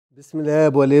بسم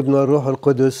الآب والابن والروح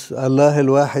القدس الله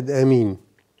الواحد آمين.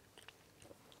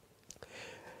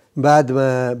 بعد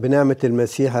ما بنعمة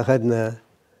المسيح أخذنا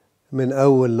من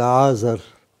أول لعازر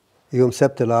يوم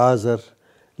سبت لعازر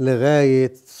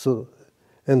لغاية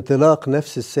انطلاق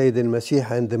نفس السيد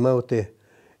المسيح عند موته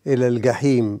إلى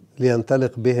الجحيم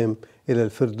لينطلق بهم إلى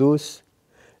الفردوس.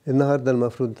 النهاردة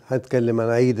المفروض هنتكلم عن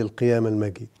عيد القيامة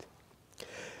المجيد.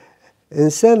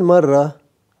 إنسان مرة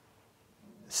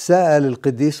سأل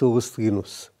القديس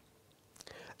أغسطينوس،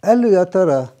 قال له: يا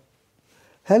ترى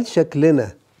هل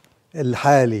شكلنا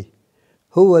الحالي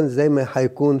هو زي ما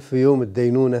هيكون في يوم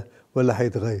الدينونة ولا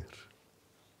هيتغير؟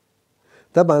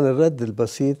 طبعا الرد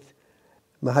البسيط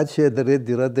ما حدش يقدر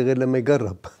يدي رد غير لما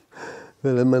يجرب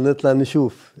لما نطلع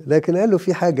نشوف. لكن قال له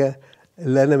في حاجة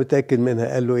اللي أنا متأكد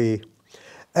منها. قال له إيه؟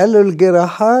 قال له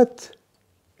الجراحات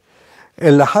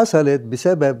اللي حصلت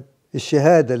بسبب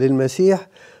الشهادة للمسيح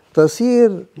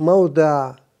تصير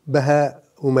موضع بهاء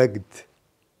ومجد.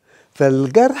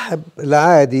 فالجرح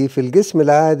العادي في الجسم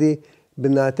العادي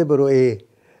بنعتبره ايه؟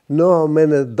 نوع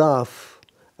من الضعف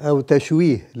او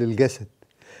تشويه للجسد.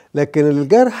 لكن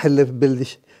الجرح اللي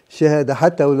بالشهادة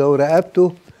حتى ولو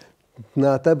رقبته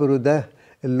نعتبره ده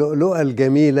اللؤلؤة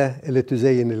الجميلة اللي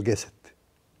تزين الجسد.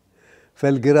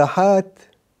 فالجراحات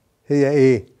هي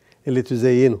ايه؟ اللي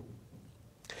تزينه.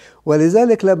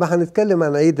 ولذلك لما هنتكلم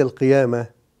عن عيد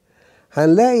القيامة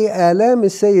هنلاقي آلام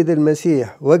السيد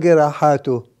المسيح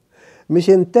وجراحاته مش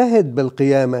انتهت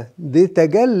بالقيامة، دي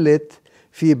تجلت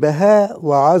في بهاء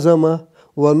وعظمة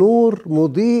ونور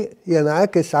مضيء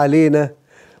ينعكس علينا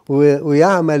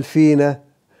ويعمل فينا.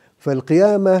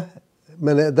 فالقيامة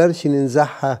ما نقدرش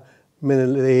ننزعها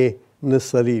من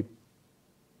الصليب.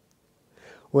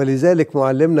 ولذلك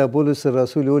معلمنا بولس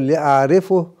الرسول يقول: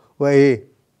 لأعرفه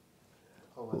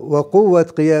وقوة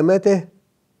قيامته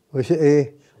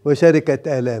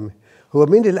وشركة آلامه. هو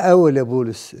مين الأول يا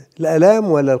بولس؟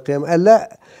 الآلام ولا القيامة؟ قال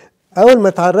لا، أول ما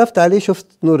اتعرفت عليه شفت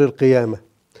نور القيامة،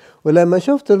 ولما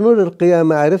شفت نور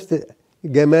القيامة عرفت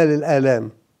جمال الآلام.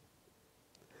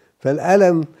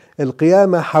 فالألم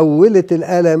القيامة حولت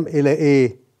الألم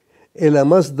إلى إلى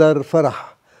مصدر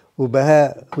فرح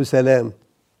وبهاء وسلام.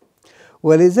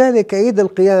 ولذلك عيد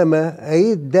القيامة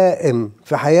عيد دائم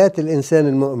في حياة الإنسان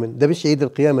المؤمن. ده مش عيد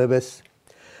القيامة بس.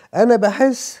 أنا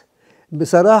بحس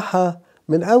بصراحة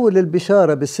من أول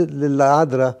البشارة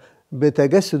للعذراء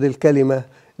بتجسد الكلمة،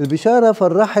 البشارة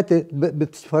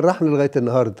بتفرحني لغاية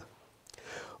النهاردة.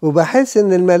 وبحس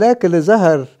إن الملاك اللي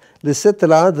ظهر للست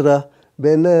العذراء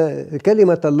بأن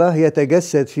كلمة الله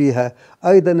يتجسد فيها،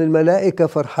 أيضا الملائكة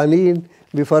فرحانين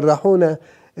بيفرحونا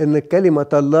إن كلمة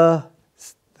الله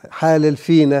حالل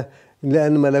فينا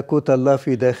لأن ملكوت الله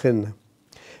في داخلنا.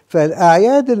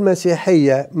 فالأعياد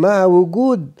المسيحية مع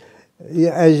وجود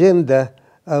أجندة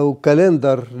أو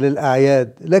كالندر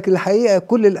للأعياد، لكن الحقيقة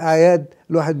كل الأعياد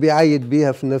الواحد بيعيد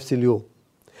بيها في نفس اليوم.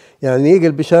 يعني يجي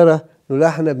البشارة نقول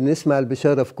احنا بنسمع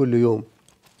البشارة في كل يوم.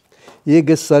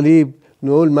 يجي الصليب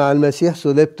نقول مع المسيح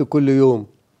صلبت كل يوم.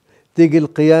 تيجي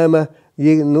القيامة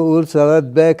نقول صلاة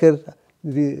باكر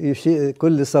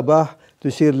كل صباح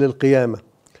تشير للقيامة.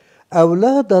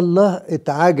 أولاد الله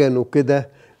اتعجنوا كده،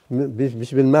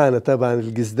 مش بالمعنى طبعا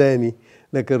الجسداني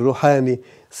لكن الروحاني.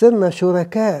 صرنا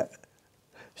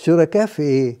شركاء في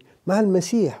ايه؟ مع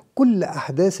المسيح. كل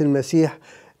أحداث المسيح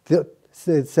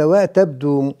سواء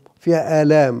تبدو فيها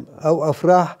آلام أو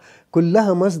أفراح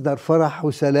كلها مصدر فرح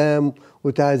وسلام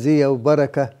وتعزية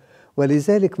وبركة.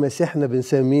 ولذلك مسيحنا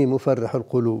بنسميه مفرح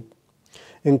القلوب.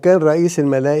 إن كان رئيس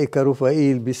الملائكة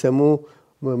رفائيل بيسموه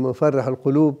مفرح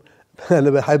القلوب، أنا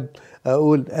بحب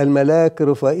أقول الملاك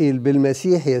رفائيل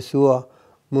بالمسيح يسوع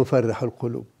مفرح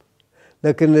القلوب.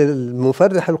 لكن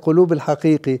المفرح القلوب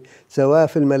الحقيقي سواء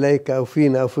في الملائكة أو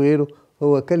فينا أو في غيره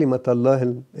هو كلمة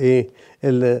الله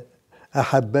اللي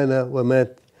أحبنا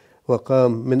ومات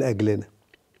وقام من أجلنا.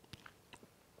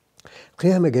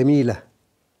 القيامة جميلة،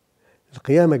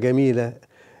 القيامة جميلة.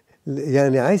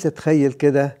 يعني عايز أتخيل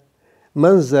كده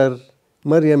منظر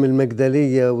مريم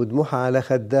المجدلية ودموعها على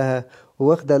خدها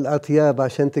واخدة الأطياب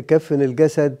عشان تكفن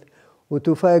الجسد،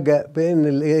 وتفاجأ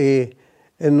بأن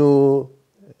إنه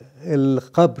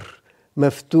القبر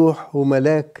مفتوح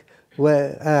وملاك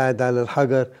وقاعد على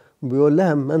الحجر بيقول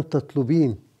لها: من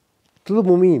تطلبين؟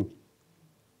 تطلبوا مين؟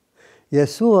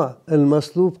 يسوع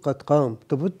المصلوب قد قام.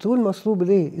 طب تقول مصلوب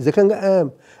ليه إذا كان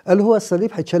قام؟ قال هو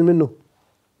الصليب هيتشال منه.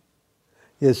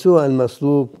 يسوع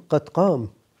المصلوب قد قام.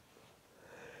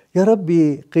 يا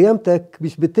ربي قيامتك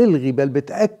مش بتلغي بل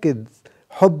بتأكد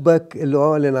حبك اللي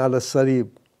أعلن على الصليب،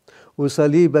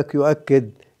 وصليبك يؤكد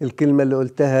الكلمة اللي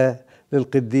قلتها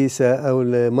للقديسة أو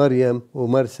لمريم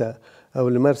ومرسى، أو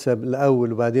لمرسى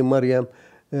الأول وبعدين مريم،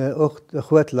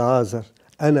 اخوات لعازر،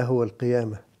 انا هو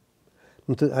القيامة.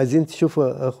 انتوا عايزين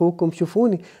تشوفوا اخوكم،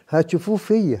 شوفوني، هتشوفوه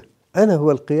فيا. انا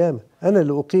هو القيامة، انا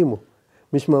اللي اقيمه،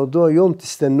 مش موضوع يوم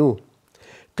تستنوه.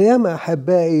 قيامة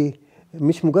احبائي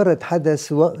مش مجرد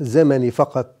حدث زمني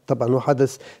فقط، طبعا هو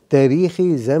حدث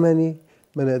تاريخي زمني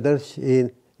ما نقدرش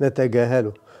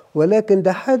نتجاهله، ولكن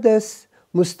ده حدث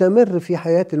مستمر في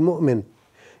حياة المؤمن،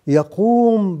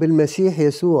 يقوم بالمسيح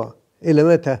يسوع إلى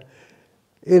متى؟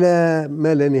 إلى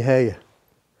ما لا نهاية.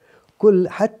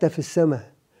 حتى في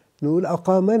السماء نقول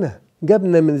أقامنا،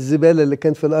 جابنا من الزبالة اللي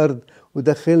كان في الأرض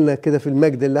ودخلنا كده في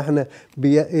المجد اللي احنا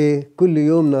كل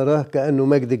يوم نراه كأنه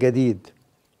مجد جديد.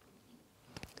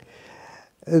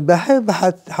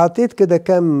 حطيت كده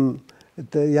كم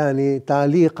يعني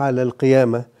تعليق على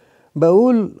القيامة.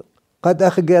 بقول قد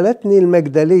أخجلتني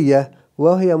المجدلية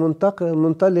وهي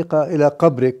منطلقة إلى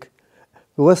قبرك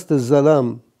وسط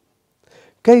الظلام.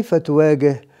 كيف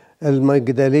تواجه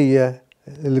المجدلية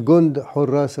الجند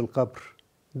حراس القبر؟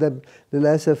 ده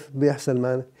للأسف بيحصل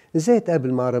معنا. ازاي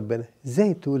تقابل مع ربنا؟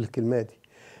 ازاي تقول الكلمة دي؟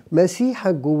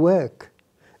 مسيحك جواك،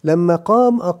 لما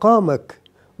قام أقامك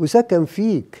وسكن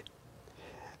فيك.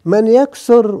 من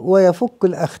يكسر ويفك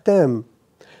الأختام،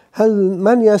 هل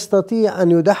من يستطيع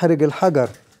أن يدحرج الحجر؟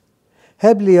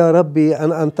 هب لي يا ربي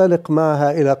أن أنطلق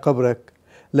معها إلى قبرك،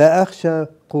 لا أخشى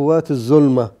قوات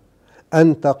الظلمة،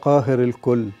 أنت قاهر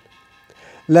الكل.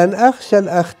 لن أخشى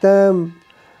الأختام،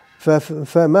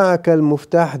 فمعك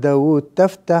المفتاح داود،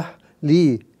 تفتح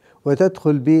لي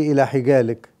وتدخل بي إلى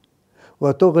حجالك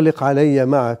وتغلق علي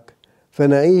معك،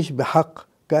 فنعيش بحق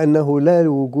كأنه لا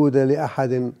وجود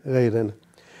لأحد غيرنا.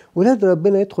 ولاد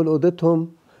ربنا يدخل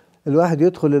أوضتهم، الواحد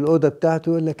يدخل الأوضة بتاعته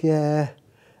يقول لك ياه،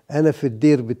 أنا في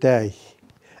الدير بتاعي،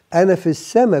 أنا في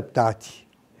السماء بتاعتي،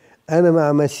 أنا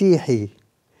مع مسيحي.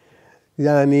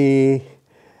 يعني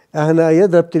احنا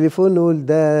يضرب تليفون نقول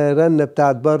ده رنة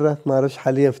بتاعت بره، ما اعرفش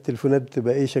حاليا في التليفونات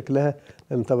بتبقى ايه شكلها،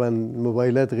 لان طبعا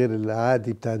الموبايلات غير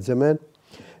العادي بتاعت زمان.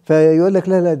 فيقول لك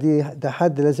لا ده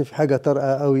حد لازم في حاجة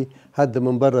طارئة قوي، حد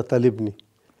من بره طالبني.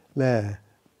 لا،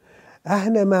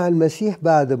 احنا مع المسيح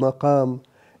بعد ما قام،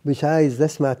 مش عايز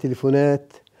اسمع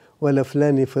تليفونات ولا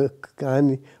فلان يفك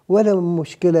عني، ولا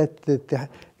مشكلة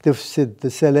تفسد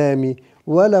سلامي،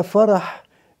 ولا فرح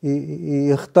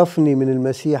يخطفني من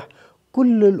المسيح.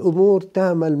 كل الأمور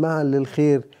تعمل معا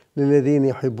للخير للذين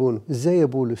يحبونه. ازاي يا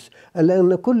بولس؟ قال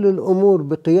لأن كل الأمور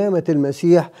بقيامة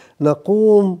المسيح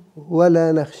نقوم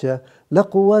ولا نخشى، لا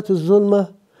قوات الظلمة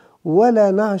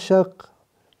ولا نعشق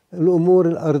الأمور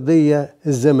الأرضية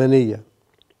الزمنية.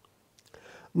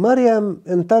 مريم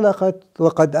انطلقت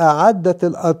وقد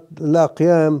أعدت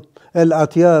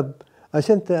الأطياب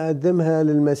عشان تقدمها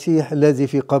للمسيح الذي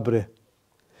في قبره.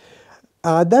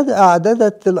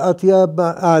 أعددت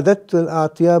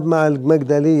الأطياب مع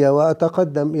المجدلية،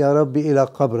 وأتقدم يا ربي إلى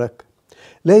قبرك.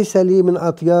 ليس لي من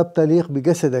أطياب تليق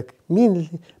بجسدك.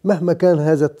 مهما كان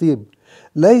هذا الطيب،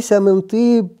 ليس من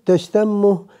طيب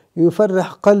تشتمه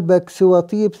يفرح قلبك سوى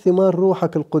طيب ثمار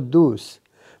روحك القدوس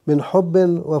من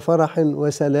حب وفرح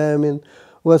وسلام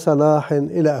وصلاح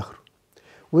إلى آخره.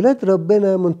 ولاد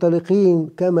ربنا منطلقين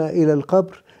كما إلى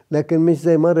القبر، لكن مش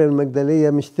زي مريم المجدلية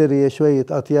مشترية شوية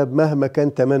أطياب مهما كان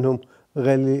ثمنهم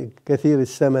غالي كثير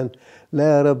الثمن.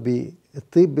 لا يا ربي،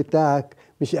 الطيب بتاعك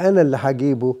مش أنا اللي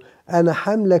هجيبه، أنا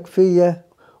حملك فيا،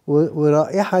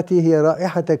 ورائحتي هي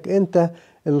رائحتك أنت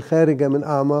الخارجة من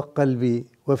أعماق قلبي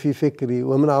وفي فكري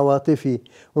ومن عواطفي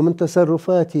ومن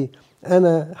تصرفاتي.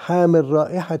 أنا حامل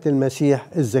رائحة المسيح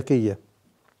الزكية.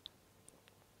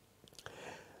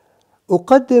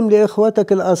 أقدم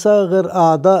لإخوتك الأصاغر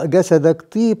أعضاء جسدك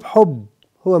طيب حب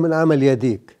هو من عمل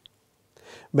يديك،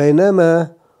 بينما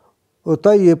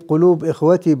أطيب قلوب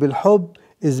إخوتي بالحب،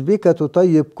 إذ بك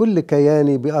تطيب كل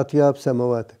كياني بأطياب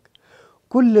سمواتك.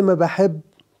 كل ما بحب،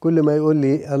 كل ما يقول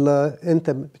لي الله أنت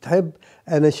بتحب،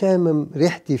 أنا شامم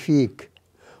ريحتي فيك،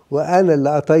 وأنا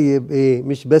اللي أطيب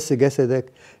مش بس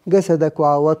جسدك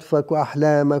وعواطفك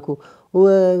وأحلامك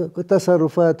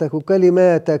وتصرفاتك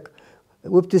وكلماتك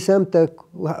وابتسامتك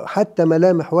وحتى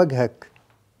ملامح وجهك.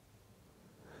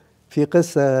 في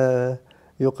قصة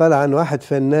يقال عن واحد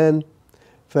فنان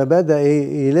فبدأ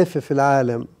يلف في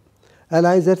العالم، قال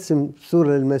عايز أرسم صورة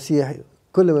للمسيح.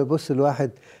 كل ما يبص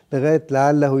الواحد لغاية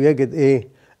لعله يجد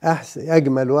أحسن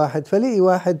أجمل واحد، فلقي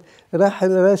واحد راح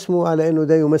رسمه على إنه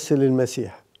ده يمثل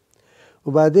المسيح.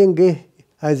 وبعدين جه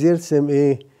عايز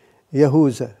يرسم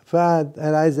يهوذا، فقعد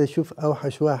قال عايز أشوف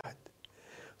أوحش واحد،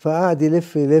 فقعد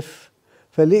يلف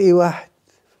فلقي واحد،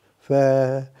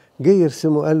 فجه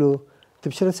يرسمه. قال له انت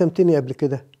مش رسمتني قبل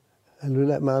كده؟ قال له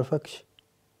لا ما اعرفكش.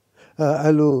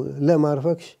 قال له لا ما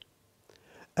اعرفكش.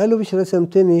 قال له مش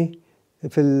رسمتني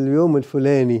في اليوم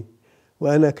الفلاني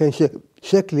وأنا كان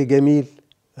شكلي جميل.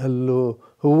 قال له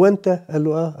هو أنت؟ قال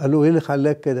له آه. قال له إيه اللي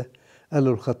خلاك كده؟ قال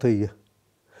له الخطية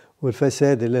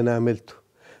والفساد اللي أنا عملته.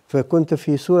 فكنت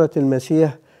في صورة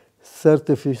المسيح،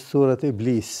 صرت في صورة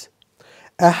إبليس.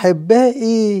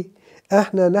 أحبائي،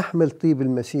 احنا نحمل طيب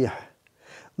المسيح،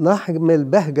 نحمل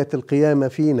بهجة القيامة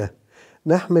فينا،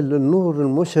 نحمل النور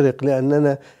المشرق،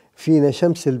 لأننا فينا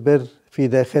شمس البر في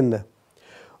داخلنا.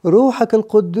 روحك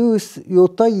القدوس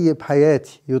يطيب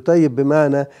حياتي، يطيب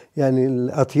بمعنى يعني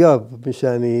الأطياب، مش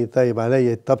يعني يطيب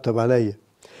علي يطبطب علي،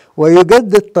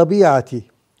 ويجدد طبيعتي.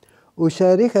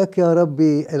 أشاركك يا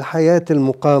ربي الحياة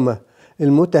المقامة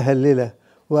المتهللة،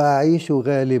 وأعيش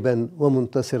غالبا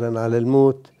ومنتصرا على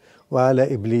الموت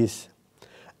وعلى إبليس.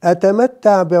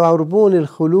 أتمتع بعربون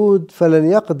الخلود، فلن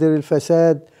يقدر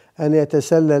الفساد أن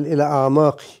يتسلل إلى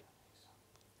أعماقي،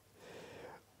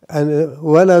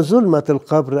 ولا ظلمة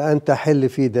القبر أن تحل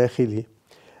في داخلي.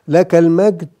 لك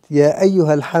المجد يا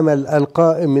أيها الحمل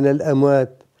القائم من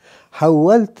الأموات،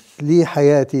 حولت لي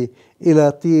حياتي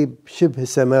إلى طيب شبه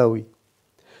سماوي.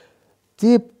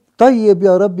 طيب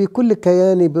يا ربي كل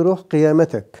كياني بروح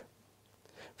قيامتك،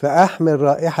 فأحمل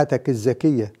رائحتك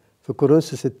الزكية، في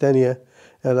كورنثوس الثانية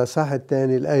الإصحاح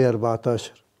الثاني الآية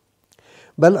 14.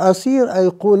 بل أصير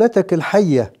أيقونتك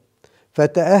الحية،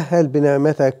 فتأهل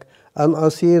بنعمتك أن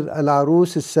أصير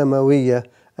العروس السماوية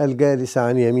الجالسة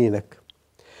عن يمينك.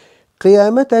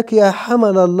 قيامتك يا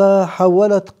حمل الله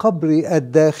حولت قبري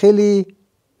الداخلي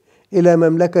إلى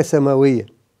مملكة سماوية.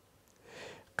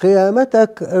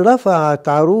 قيامتك رفعت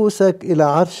عروسك إلى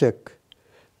عرشك.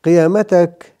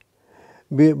 قيامتك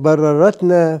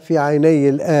بررتنا في عيني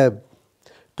الآب.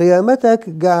 قيامتك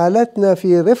جعلتنا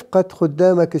في رفقة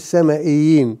خدامك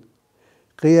السمائيين.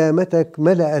 قيامتك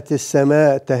ملأت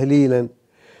السماء تهليلا.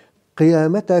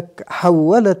 قيامتك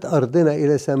حولت أرضنا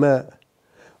إلى سماء،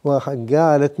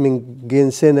 وجعلت من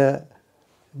جنسنا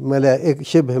ملائكة،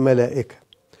 شبه ملائكة.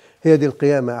 هي دي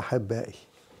القيامة أحبائي،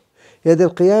 هي دي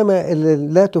القيامة اللي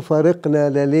لا تفارقنا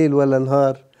لا ليل ولا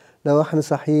نهار، لا احنا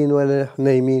صاحيين ولا احنا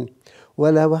نايمين،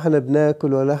 ولا احنا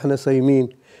بناكل ولا احنا صايمين.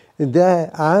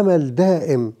 ده عمل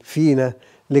دائم فينا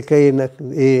لكي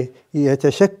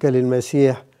يتشكل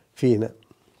المسيح فينا.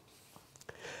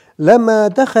 لما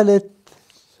دخلت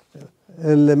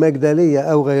المجدلية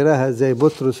أو غيرها زي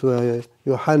بطرس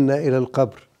ويوحنا إلى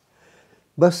القبر،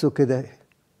 بصوا كده،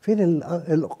 فين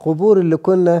القبور اللي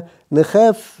كنا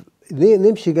نخاف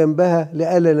نمشي جنبها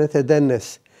لألا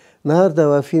نتدنس؟ النهارده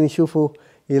واقفين يشوفوا،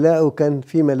 يلاقوا كان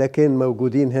في ملاكين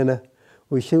موجودين هنا،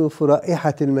 ويشوفوا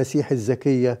رائحة المسيح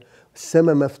الزكية،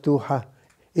 السماء مفتوحة.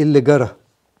 اللي جرى: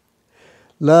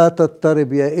 لا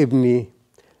تضطرب يا ابني،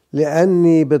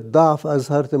 لأني بالضعف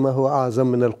أظهرت ما هو أعظم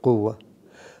من القوة.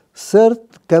 صرت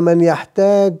كمن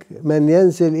يحتاج من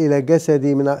ينزل إلى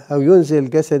جسدي أو ينزل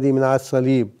جسدي من على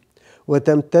الصليب،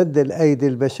 وتمتد الأيدي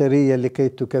البشرية لكي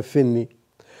تكفني.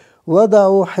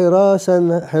 وضعوا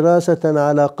حراسة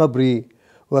على قبري،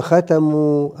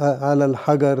 وختموا على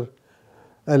الحجر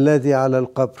الذي على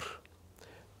القبر: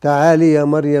 تعالي يا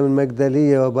مريم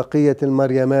المجدلية وبقية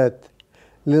المريمات،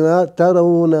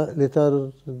 لترون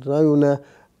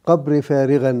قبري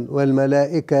فارغا،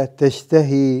 والملائكة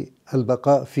تشتهي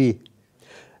البقاء فيه.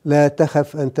 لا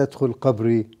تخف أن تدخل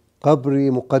قبري، قبري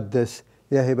مقدس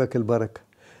يهبك البركة.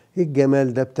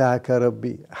 الجمال ده بتاعك يا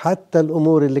ربي، حتى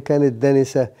الأمور اللي كانت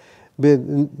دنسة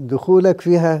بدخولك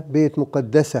فيها بيت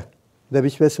مقدسة. ده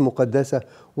مش بس مقدسة،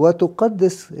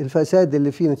 وتقدس الفساد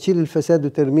اللي فينا، تشيل الفساد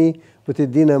وترميه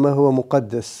وتدينا ما هو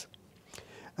مقدس.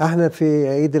 احنا في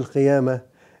عيد القيامة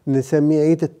نسميه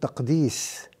عيد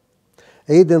التقديس،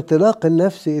 عيد انطلاق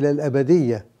النفس إلى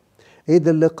الأبدية، عيد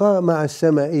اللقاء مع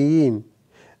السمائيين،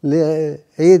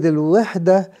 عيد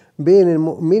الوحدة بين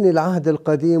المؤمن العهد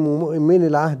القديم ومؤمن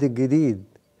العهد الجديد.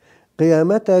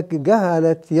 قيامتك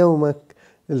جعلت يومك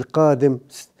القادم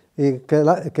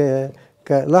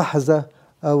كلحظة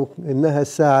أو إنها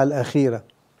الساعة الأخيرة.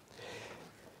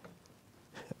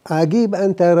 عجيب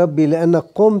أنت يا ربي، لأنك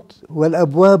قمت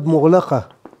والأبواب مغلقة.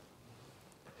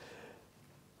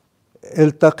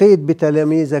 التقيت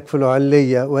بتلاميذك في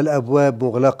العلية والأبواب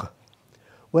مغلقة،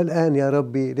 والآن يا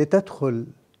ربي لتدخل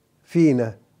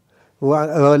فينا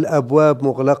والأبواب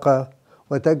مغلقة،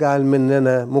 وتجعل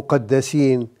مننا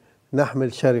مقدسين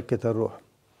نحمل شركة الروح.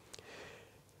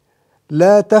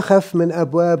 لا تخف من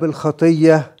أبواب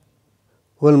الخطية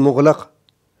والمغلقة،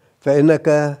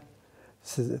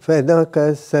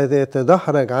 فإنك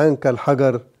سيتدحرج عنك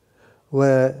الحجر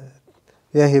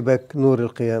ويهبك نور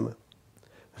القيامة.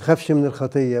 خافش من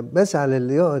الخطية، بس على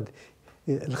اللي يقعد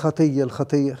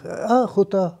الخطية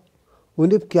خطاة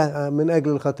ونبكي من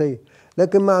أجل الخطية،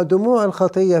 لكن مع دموع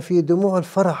الخطية في دموع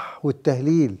الفرح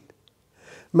والتهليل.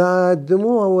 مع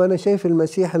الدموع وأنا شايف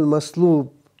المسيح المصلوب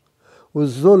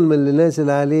والظلم اللي نازل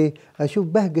عليه، أشوف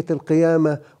بهجة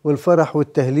القيامة والفرح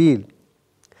والتهليل.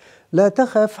 لا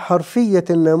تخف حرفية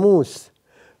الناموس،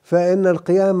 فإن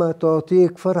القيامة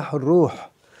تعطيك فرح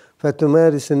الروح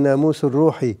فتمارس الناموس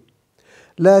الروحي.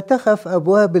 لا تخف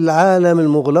أبواب العالم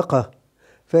المغلقة،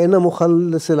 فإن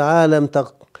مخلص العالم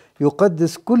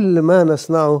يقدس كل ما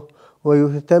نصنعه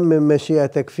ويتمم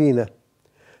مشيئتك فينا.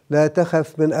 لا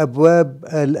تخف من أبواب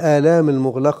الآلام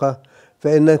المغلقة،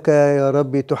 فإنك يا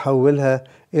ربي تحولها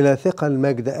إلى ثقل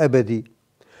مجد أبدي.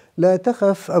 لا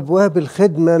تخف أبواب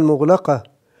الخدمة المغلقة،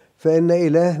 فإن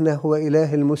إلهنا هو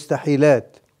إله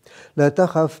المستحيلات. لا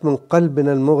تخف من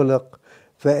قلبنا المغلق،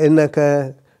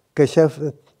 فإنك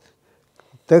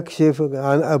تكشف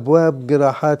عن أبواب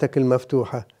جراحاتك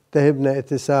المفتوحة، تهبنا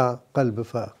اتساع قلب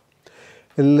فائق.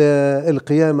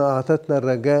 القيامة أعطتنا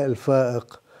الرجاء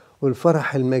الفائق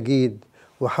والفرح المجيد،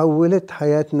 وحولت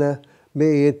حياتنا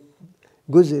بقيت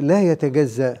جزء لا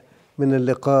يتجزأ من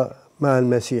اللقاء مع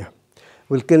المسيح.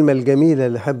 والكلمة الجميلة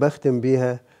اللي حب أختم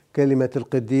بيها كلمة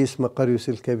القديس مقريوس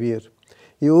الكبير،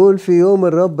 يقول: في يوم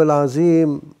الرب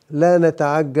العظيم لا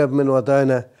نتعجب من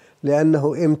وضعنا،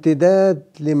 لأنه امتداد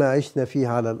لما عشنا فيه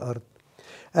على الأرض.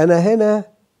 أنا هنا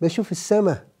بشوف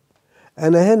السماء،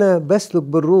 أنا هنا بسلك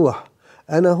بالروح،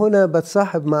 أنا هنا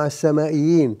بتصاحب مع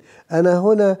السمائيين، أنا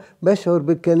هنا بشعر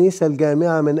بالكنيسة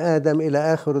الجامعة من آدم إلى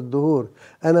آخر الدهور،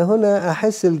 أنا هنا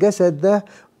أحس الجسد ده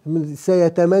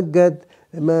سيتمجد،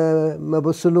 ما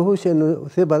بصلهوش إنه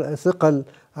ثقل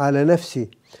على نفسي.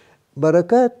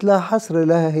 بركات لا حصر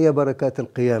لها هي بركات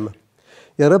القيامة.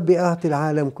 يا ربي أعطي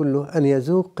العالم كله أن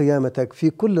يذوق قيامتك في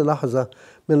كل لحظة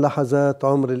من لحظات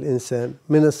عمر الإنسان،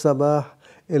 من الصباح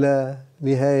إلى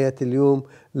نهاية اليوم،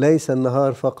 ليس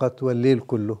النهار فقط والليل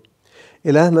كله.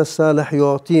 إلهنا الصالح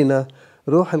يعطينا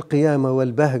روح القيامة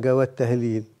والبهجة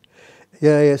والتهليل.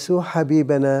 يا يسوع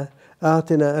حبيبنا،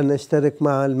 أعطنا أن نشترك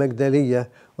مع المجدلية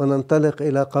وننطلق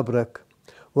إلى قبرك،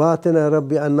 وأعطنا يا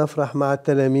ربي أن نفرح مع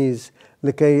التلاميذ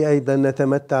لكي أيضا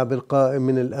نتمتع بالقائم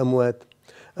من الأموات.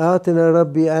 أعطنا يا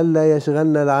ربي ألا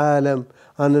يشغلنا العالم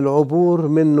عن العبور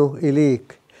منه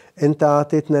إليك. أنت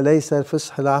أعطيتنا ليس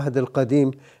فصح العهد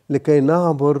القديم لكي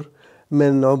نعبر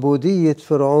من عبودية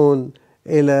فرعون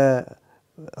إلى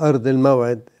أرض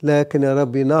الموعد، لكن يا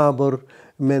ربي نعبر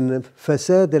من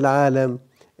فساد العالم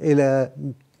إلى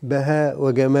بهاء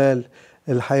وجمال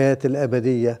الحياة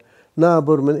الأبدية،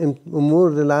 نعبر من أمور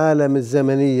العالم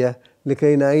الزمنية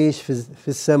لكي نعيش في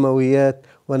السماويات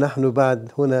ونحن بعد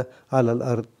هنا على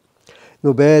الأرض.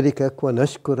 نباركك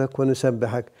ونشكرك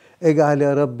ونسبحك. اجعل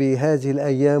يا ربي هذه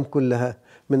الأيام كلها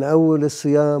من أول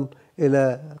الصيام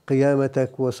إلى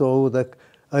قيامتك وصعودك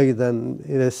أيضا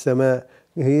إلى السماء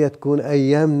هي تكون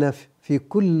أيامنا في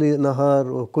كل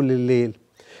نهار وكل الليل.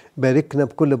 باركنا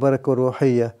بكل بركة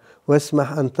روحية،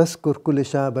 واسمح أن تذكر كل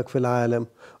شعبك في العالم،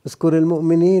 اذكر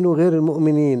المؤمنين وغير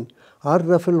المؤمنين،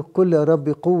 عرف الكل يا رب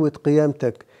قوة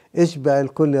قيامتك، اشبع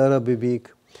الكل يا رب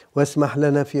بيك، واسمح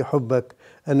لنا في حبك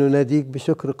أن نناديك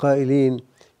بشكر قائلين: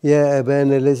 يا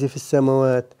أبانا الذي في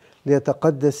السماوات،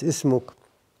 ليتقدس اسمك،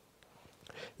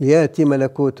 ليأتي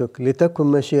ملكوتك، لتكن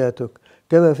مشيئتك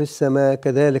كما في السماء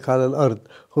كذلك على الأرض.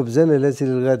 خبزنا الذي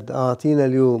للغد أعطينا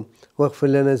اليوم، واغفر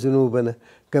لنا ذنوبنا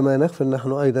كما نغفر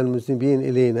نحن أيضا المذنبين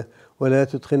إلينا، ولا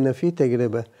تدخلنا في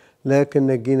تجربة لكن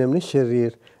نجينا من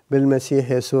الشرير،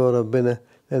 بالمسيح يسوع ربنا،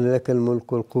 لأن لك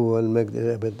الملك والقوة والمجد إلى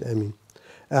الأبد آمين.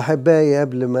 أحبائي،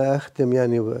 قبل ما أختم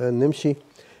يعني نمشي،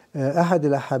 أحد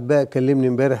الأحباء كلمني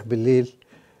امبارح بالليل،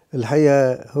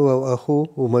 الحقيقة هو وأخوه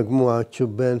ومجموعة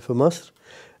شبان في مصر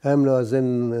عملوا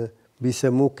أظن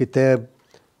بيسموه كتاب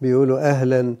بيقولوا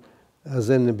أهلا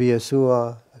أظن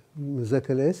بيسوع،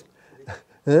 ذاك الاسم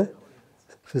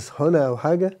في صحنا أو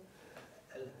حاجة،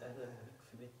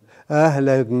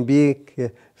 أهلا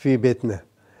بيك في بيتنا.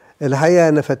 الحقيقة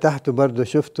أنا فتحته برضو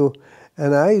شفته،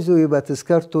 أنا عايزه يبقى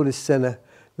تذكار طول السنة،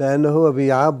 لأنه هو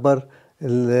بيعبر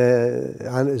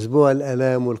عن أسبوع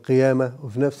الآلام والقيامة،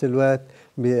 وفي نفس الوقت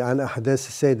عن أحداث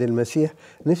السيد المسيح.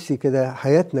 نفسي كده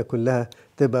حياتنا كلها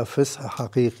تبقى فصح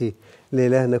حقيقي.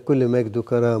 لإلهنا كل مجد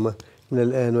وكرامة من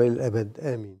الآن وإلى الأبد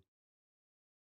آمين.